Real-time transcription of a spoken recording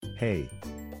Hey!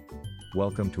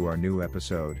 Welcome to our new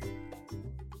episode.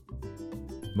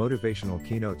 Motivational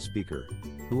keynote speaker.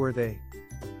 Who are they?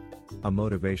 A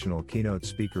motivational keynote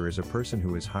speaker is a person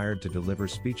who is hired to deliver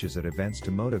speeches at events to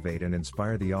motivate and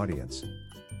inspire the audience.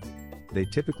 They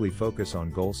typically focus on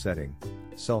goal setting,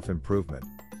 self-improvement,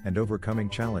 and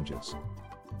overcoming challenges.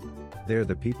 They're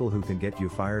the people who can get you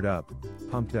fired up,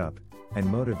 pumped up, and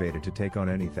motivated to take on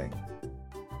anything.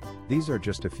 These are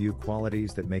just a few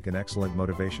qualities that make an excellent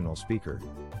motivational speaker.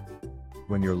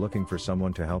 When you're looking for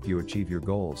someone to help you achieve your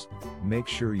goals, make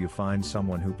sure you find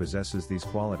someone who possesses these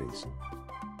qualities.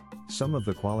 Some of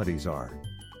the qualities are: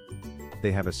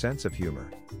 they have a sense of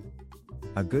humor.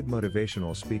 A good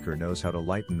motivational speaker knows how to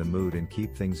lighten the mood and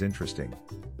keep things interesting.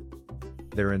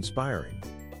 They're inspiring.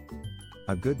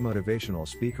 A good motivational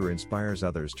speaker inspires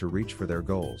others to reach for their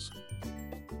goals.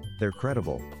 They're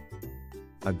credible.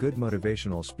 A good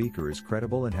motivational speaker is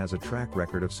credible and has a track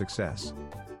record of success.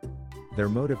 They're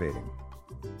motivating.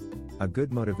 A good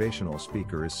motivational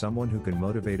speaker is someone who can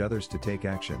motivate others to take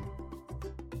action.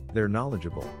 They're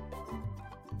knowledgeable.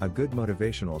 A good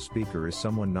motivational speaker is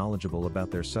someone knowledgeable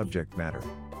about their subject matter.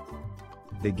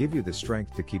 They give you the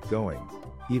strength to keep going,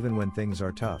 even when things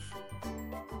are tough.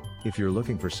 If you're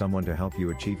looking for someone to help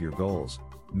you achieve your goals,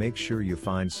 make sure you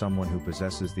find someone who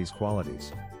possesses these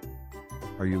qualities.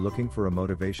 Are you looking for a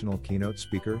motivational keynote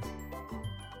speaker?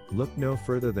 Look no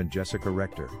further than Jessica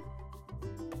Rector.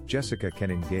 Jessica can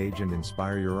engage and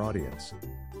inspire your audience.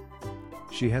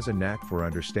 She has a knack for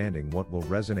understanding what will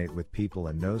resonate with people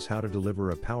and knows how to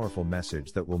deliver a powerful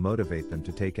message that will motivate them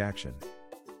to take action.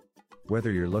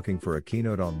 Whether you're looking for a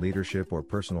keynote on leadership or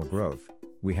personal growth,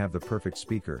 we have the perfect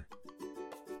speaker.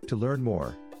 To learn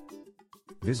more,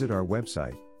 visit our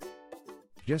website,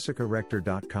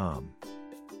 jessicarector.com.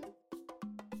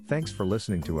 Thanks for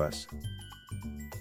listening to us.